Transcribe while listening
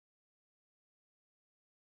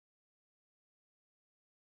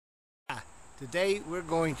Today we're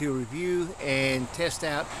going to review and test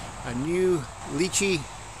out a new Lesche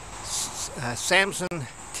Sampson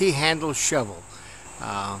T Handle shovel.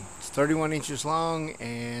 It's 31 inches long,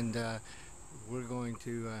 and we're going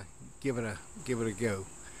to give it a go.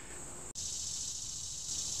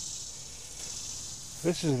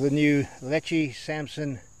 This is the new Lesche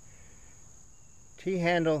Sampson T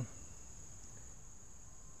Handle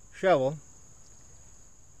shovel.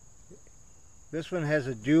 This one has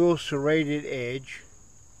a dual serrated edge.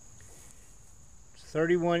 It's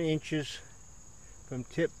 31 inches from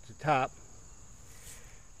tip to top.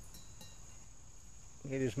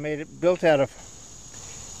 It is built out of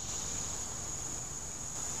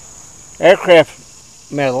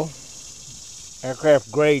aircraft metal, aircraft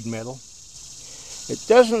grade metal. It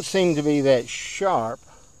doesn't seem to be that sharp.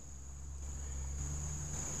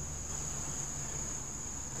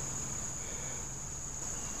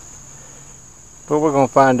 But we're going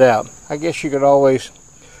to find out. I guess you could always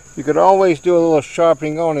do a little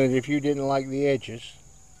sharpening on it if you didn't like the edges,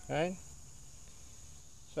 right?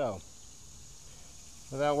 So,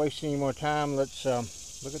 without wasting any more time, let's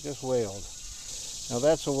look at this weld. Now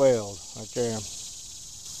that's a weld right there.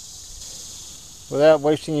 Without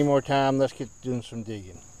wasting any more time, let's get doing some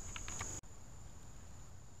digging.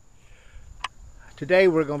 Today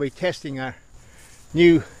we're going to be testing our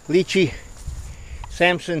new Lesche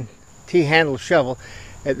Sampson T Handle shovel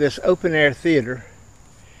at this open air theater,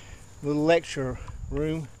 little lecture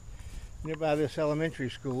room nearby this elementary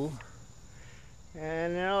school,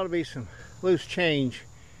 and there ought to be some loose change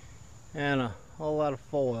and a whole lot of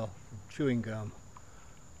foil from chewing gum.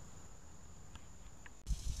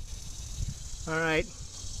 All right,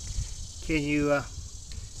 can you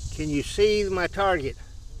see my target?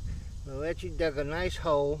 I'll let you dug a nice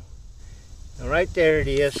hole. Now right there it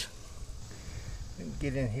is.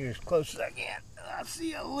 Get in here as close as I can. I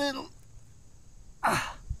see a little.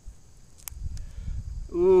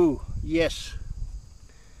 Ooh, yes.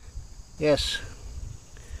 Yes.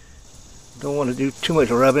 Don't want to do too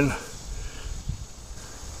much rubbing.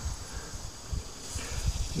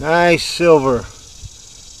 Nice silver.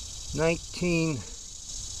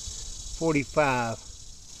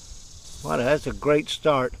 1945. Wow, that's a great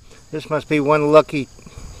start. This must be one lucky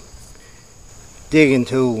digging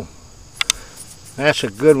tool. That's a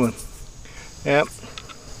good one. Yep.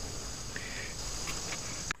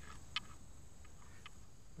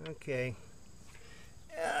 Okay.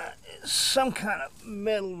 It's some kind of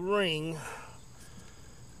metal ring.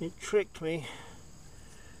 It tricked me.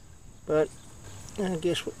 But I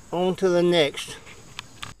guess we're on to the next.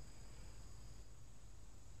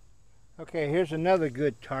 Okay, here's another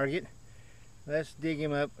good target. Let's dig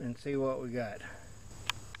him up and see what we got.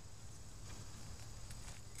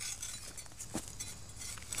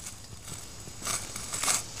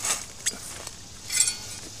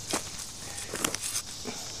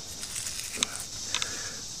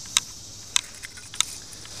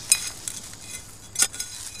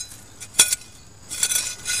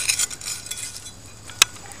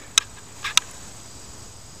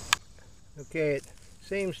 Okay, it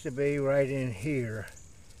seems to be right in here.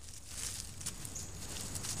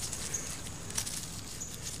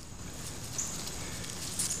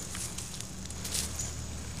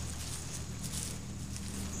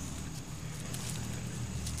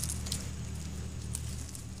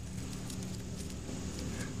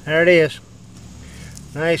 There it is.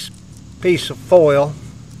 Nice piece of foil.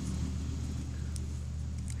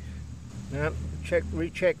 Now,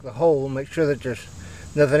 recheck the hole, make sure that there's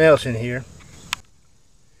nothing else in here.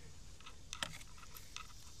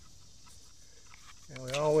 And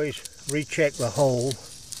we always recheck the hole.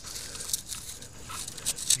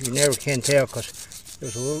 You never can tell because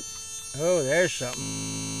there's a little. Oh, there's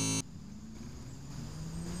something.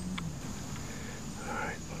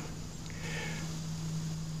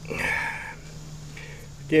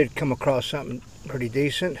 Did come across something pretty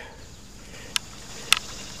decent.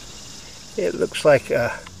 It looks like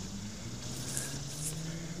a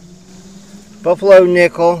buffalo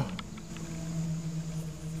nickel.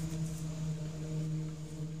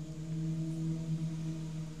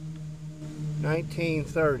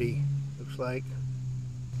 $19.30 looks like.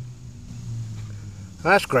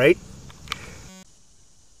 That's great.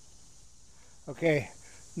 Okay,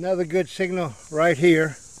 another good signal right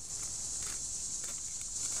here.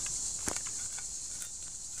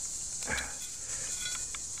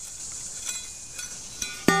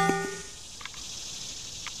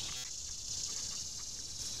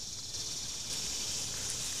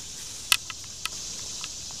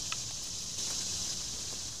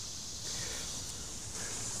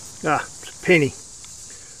 Ah, it's a penny.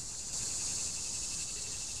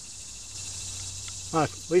 At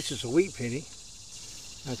least it's a wheat penny.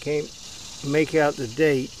 I can't make out the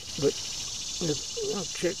date, but I'll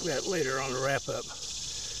check that later on the wrap up.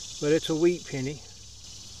 But it's a wheat penny.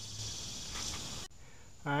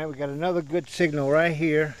 Alright, we got another good signal right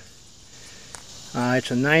here.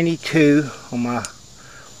 It's a 92 on my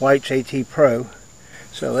White's AT Pro.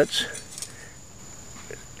 So let's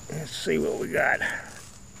see what we got.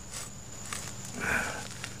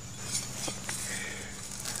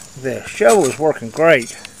 The shovel is working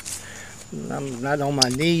great. I'm not on my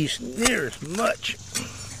knees near as much.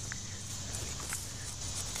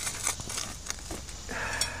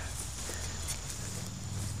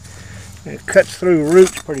 It cuts through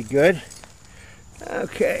roots pretty good.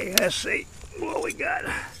 Okay, let's see what we got.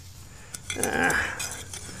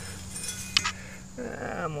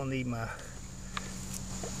 I'm gonna need my.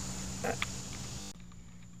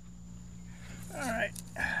 All right.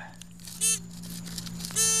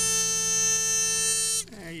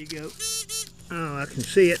 There you go. Oh, I can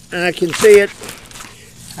see it. I can see it.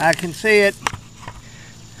 I can see it.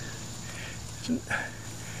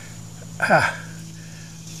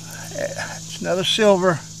 It's another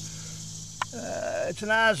silver. It's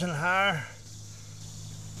an Eisenhower.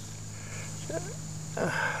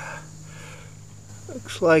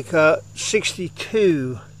 Looks like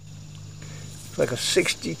 62. Looks like a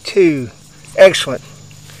 62. Excellent.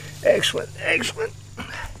 Excellent. Excellent.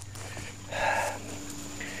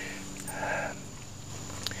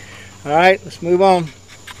 All right, let's move on.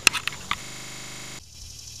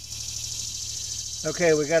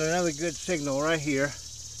 Okay, we got another good signal right here.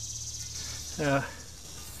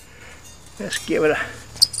 Let's give it a...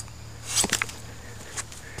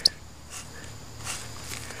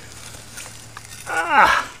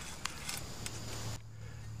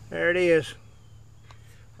 There it is,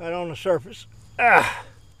 right on the surface.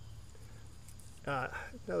 Another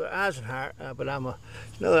Eisenhower, but another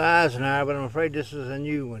Eisenhower, but I'm afraid this is a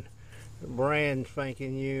new one, brand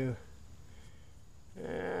spanking new.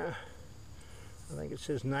 I think it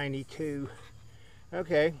says 92.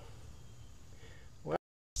 Okay. Well,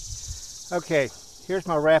 okay. Here's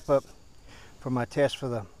my wrap up for my test for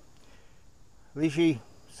the Lesche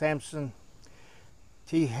Sampson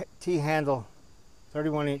T Handle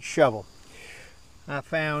 31-inch shovel. I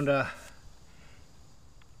found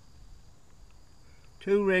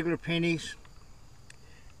 2 regular pennies,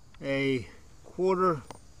 a quarter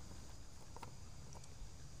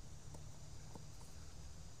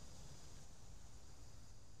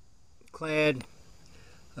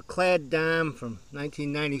a clad dime from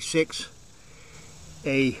 1996,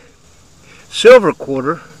 a silver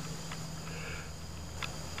quarter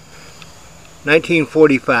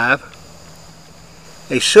 1945,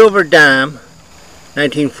 a silver dime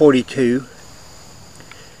 1942,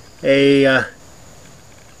 a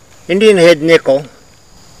Indian head nickel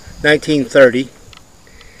 1930,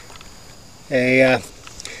 a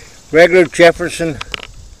regular Jefferson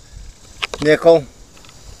nickel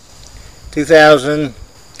 2000,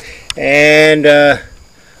 and a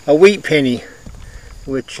wheat penny,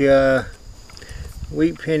 which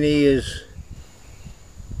wheat penny is,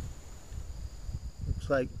 looks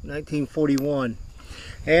like 1941.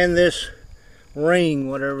 And this ring,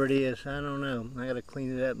 whatever it is, I don't know. I gotta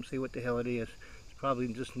clean it up and see what the hell it is. It's probably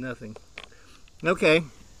just nothing. Okay,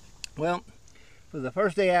 well, for the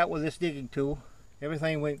first day out with this digging tool,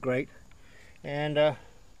 everything went great, and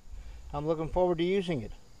I'm looking forward to using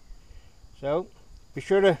it. So be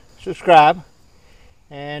sure to subscribe,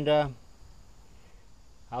 and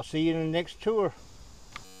I'll see you in the next tour.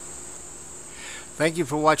 Thank you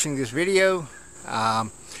for watching this video.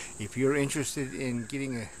 If you're interested in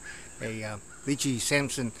getting a Lesche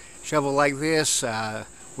Sampson shovel like this,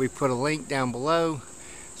 we put a link down below.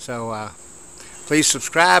 So please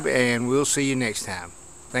subscribe, and we'll see you next time.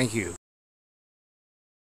 Thank you.